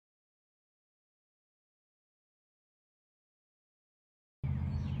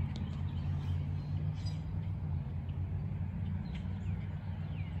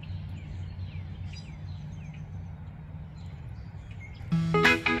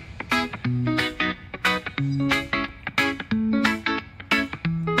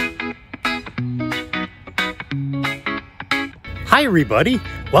Hi everybody,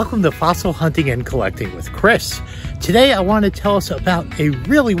 welcome to Fossil Hunting and Collecting with Chris. Today I want to tell us about a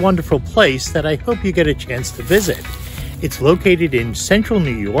really wonderful place that I hope you get a chance to visit. It's located in central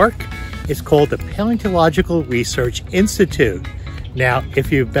New York. It's called the Paleontological Research Institute. Now,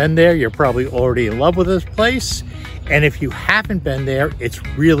 if you've been there, you're probably already in love with this place. And if you haven't been there, it's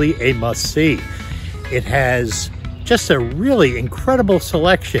really a must-see. It has just a really incredible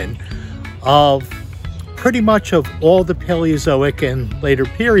selection of pretty much of all the Paleozoic and later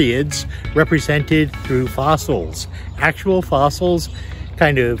periods represented through fossils. Actual fossils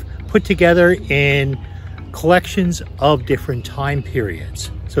kind of put together in collections of different time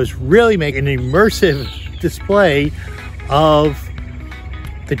periods. So it's really making an immersive display of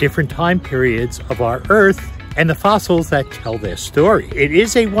the different time periods of our Earth and the fossils that tell their story. It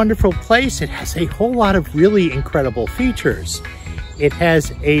is a wonderful place. It has a whole lot of really incredible features. It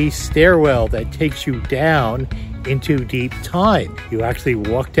has a stairwell that takes you down into deep time. You actually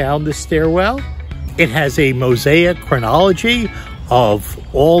walk down the stairwell. It has a mosaic chronology of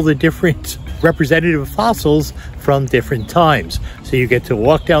all the different representative fossils from different times. So you get to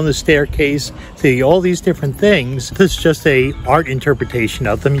walk down the staircase, see all these different things. This is just an art interpretation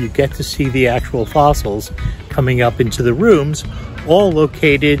of them. You get to see the actual fossils coming up into the rooms, all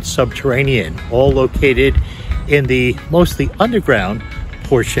located subterranean, all located in the mostly underground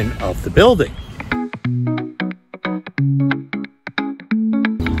portion of the building.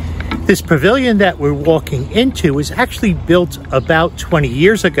 This pavilion that we're walking into was actually built about 20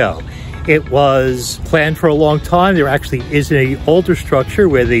 years ago. It was planned for a long time. There actually is an older structure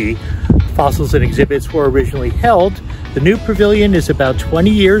where the fossils and exhibits were originally held. The new pavilion is about 20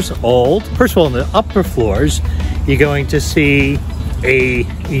 years old. First of all, in the upper floors, you're going to see an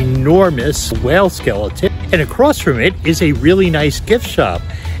enormous whale skeleton, and across from it is a really nice gift shop.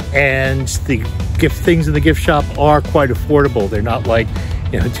 And the things in the gift shop are quite affordable. They're not like,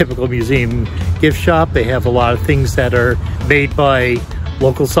 typical museum gift shop. They have a lot of things that are made by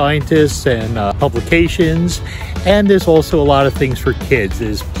local scientists and publications. And there's also a lot of things for kids.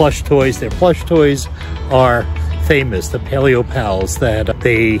 There's plush toys. Their plush toys are famous, the Paleo Pals, that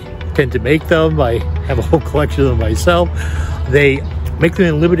they tend to make them. I have a whole collection of them myself. They make them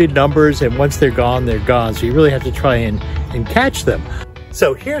in limited numbers, and once they're gone, they're gone. So you really have to try and catch them.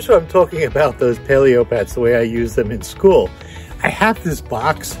 So here's what I'm talking about, those Paleo Pets, the way I use them in school. I have this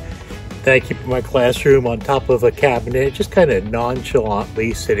box that I keep in my classroom on top of a cabinet, just kind of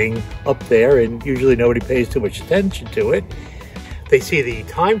nonchalantly sitting up there, and usually nobody pays too much attention to it. They see the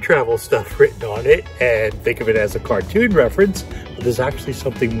time travel stuff written on it and think of it as a cartoon reference, but there's actually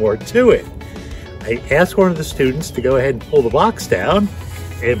something more to it. I asked one of the students to go ahead and pull the box down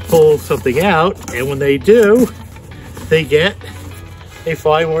and pull something out, and when they do, they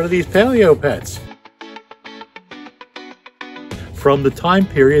find one of these Paleo Pets from the time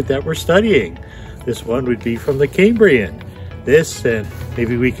period that we're studying. This one would be from the Cambrian. This, and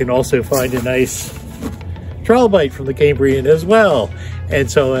maybe we can also find a nice Trilobite from the Cambrian as well. And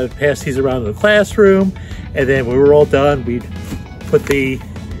so I'd pass these around the classroom, and then when we're all done, we'd put the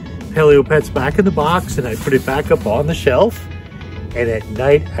Paleo Pets back in the box, and I put it back up on the shelf, and at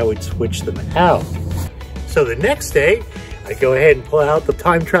night I would switch them out. So the next day I go ahead and pull out the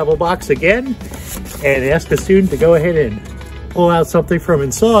time travel box again and ask the student to go ahead and pull out something from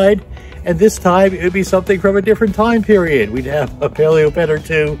inside, and this time it would be something from a different time period. We'd have a Paleo Pet or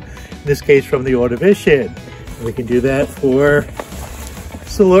two, in this case from the Ordovician, and we can do that for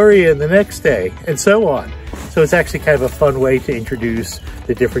Silurian the next day, and so on. So it's actually kind of a fun way to introduce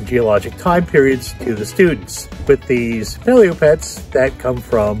the different geologic time periods to the students with these Paleo Pets that come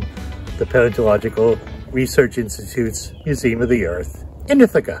from the Paleontological Research Institute's Museum of the Earth in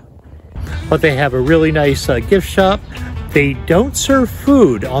Ithaca. But they have a really nice gift shop. They don't serve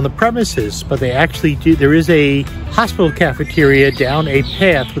food on the premises, but they actually do. There is a hospital cafeteria down a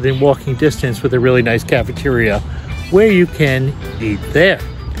path within walking distance with a really nice cafeteria where you can eat there.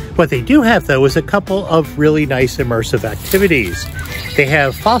 What they do have, though, is a couple of really nice immersive activities. They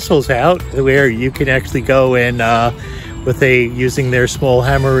have fossils out where you can actually go and, using their small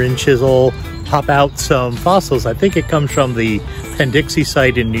hammer and chisel, pop out some fossils. I think it comes from the Pendixie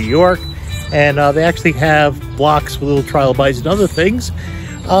site in New York. And they actually have blocks with little trilobites and other things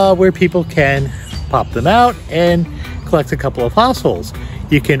where people can pop them out and collect a couple of fossils.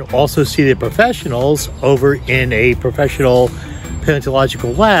 You can also see the professionals over in a professional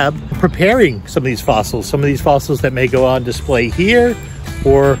paleontological lab preparing some of these fossils that may go on display here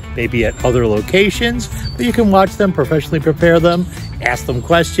or maybe at other locations, but you can watch them professionally prepare them, ask them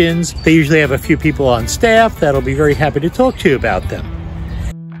questions. They usually have a few people on staff that'll be very happy to talk to you about them.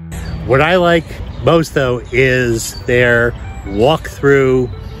 What I like most, though, is their walk through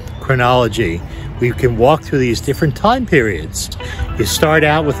chronology. We can walk through these different time periods. You start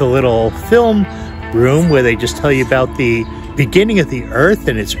out with a little film room where they just tell you about the beginning of the Earth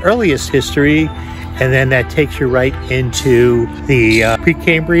and its earliest history, and then that takes you right into the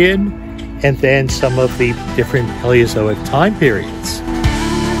Precambrian and then some of the different Paleozoic time periods.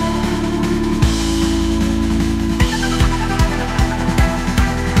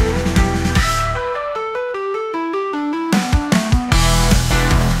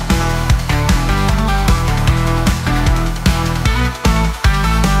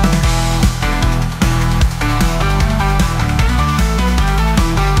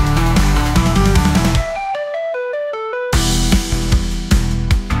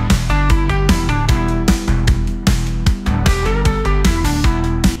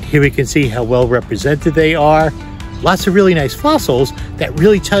 Here we can see how well represented they are. Lots of really nice fossils that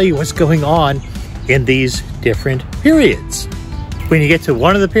really tell you what's going on in these different periods. When you get to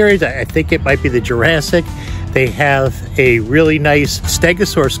one of the periods, I think it might be the Jurassic, they have a really nice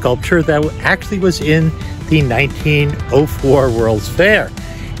stegosaur sculpture that actually was in the 1904 World's Fair.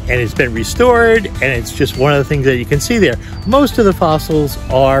 And it's been restored, and it's just one of the things that you can see there. Most of the fossils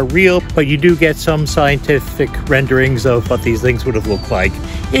are real, but you do get some scientific renderings of what these things would have looked like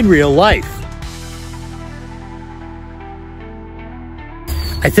in real life.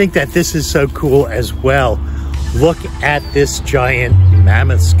 I think that this is so cool as well. Look at this giant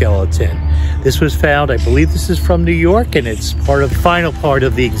mammoth skeleton. This was found, I believe this is from New York, and it's part of the final part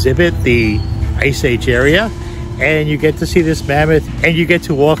of the exhibit, the Ice Age area. And you get to see this mammoth, and you get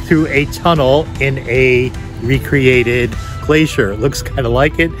to walk through a tunnel in a recreated glacier. It looks kind of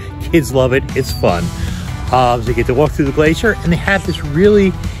like it. Kids love it. It's fun. So you get to walk through the glacier, and they have this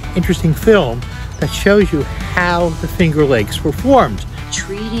really interesting film that shows you how the Finger Lakes were formed.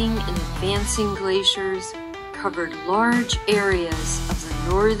 Retreating and advancing glaciers covered large areas of the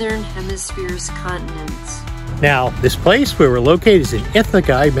northern hemisphere's continents. Now, this place where we're located is in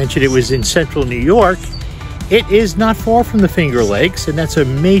Ithaca. I mentioned it was in central New York. It is not far from the Finger Lakes, and that's a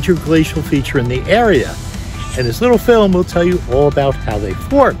major glacial feature in the area. And this little film will tell you all about how they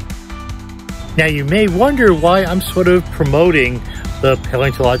formed. Now, you may wonder why I'm sort of promoting the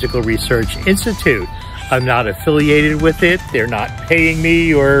Paleontological Research Institute. I'm not affiliated with it. They're not paying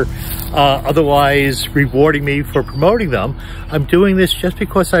me or otherwise rewarding me for promoting them. I'm doing this just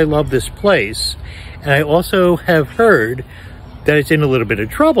because I love this place. And I also have heard that it's in a little bit of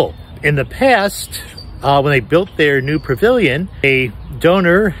trouble. In the past, when they built their new pavilion, a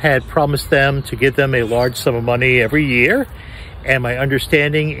donor had promised them to give them a large sum of money every year. And my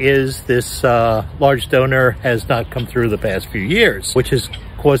understanding is this large donor has not come through the past few years, which has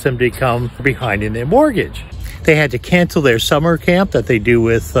caused them to become behind in their mortgage. They had to cancel their summer camp that they do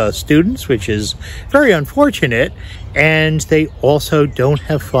with students, which is very unfortunate. And they also don't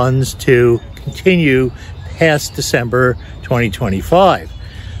have funds to continue past December 2025.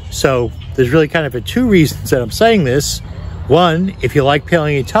 So there's really kind of two reasons that I'm saying this. One, if you like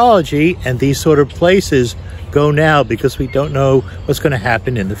paleontology and these sort of places, go now, because we don't know what's going to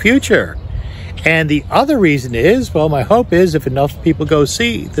happen in the future. And the other reason is, well, my hope is if enough people go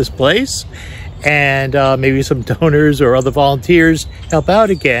see this place and maybe some donors or other volunteers help out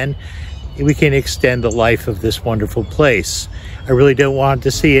again, we can extend the life of this wonderful place. I really don't want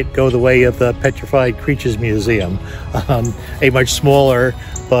to see it go the way of the Petrified Creatures Museum, a much smaller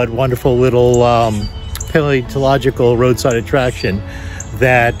but wonderful little paleontological roadside attraction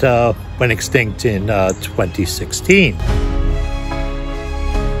that went extinct in 2016.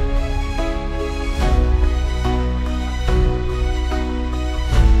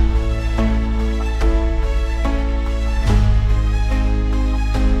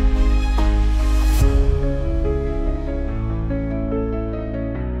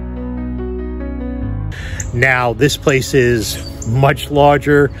 Now, this place is much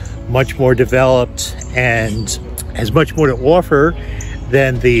larger, much more developed, and has much more to offer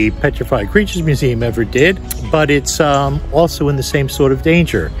than the Petrified Creatures Museum ever did, but it's also in the same sort of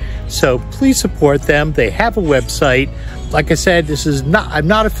danger. So please support them. They have a website. Like I said, I'm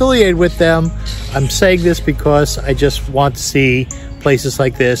not affiliated with them. I'm saying this because I just want to see places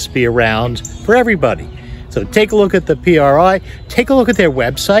like this be around for everybody. So take a look at the PRI, take a look at their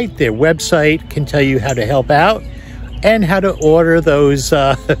website. Their website can tell you how to help out and how to order those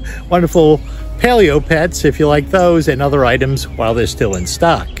wonderful paleo pets, if you like those, and other items while they're still in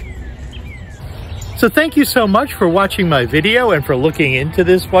stock. So thank you so much for watching my video and for looking into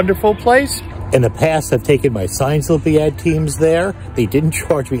this wonderful place. In the past, I've taken my Science Olympiad teams there. They didn't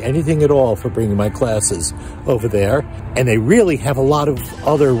charge me anything at all for bringing my classes over there. And they really have a lot of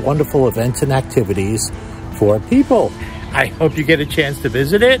other wonderful events and activities for people. I hope you get a chance to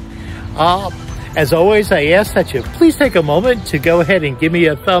visit it. As always, I ask that you please take a moment to go ahead and give me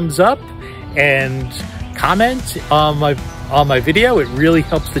a thumbs up and comment on my video. It really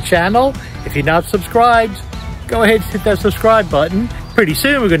helps the channel. If you're not subscribed, go ahead and hit that subscribe button. Pretty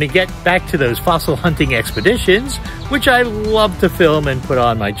soon we're going to get back to those fossil hunting expeditions, which I love to film and put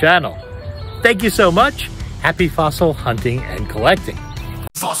on my channel. Thank you so much. Happy fossil hunting and collecting.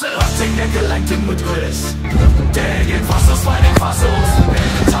 Fossil hunting and collecting with Chris. Digging fossils, finding fossils.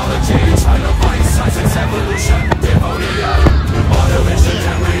 Paleontology, Trilobites, science and evolution. Devoted, auto vision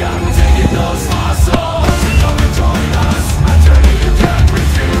and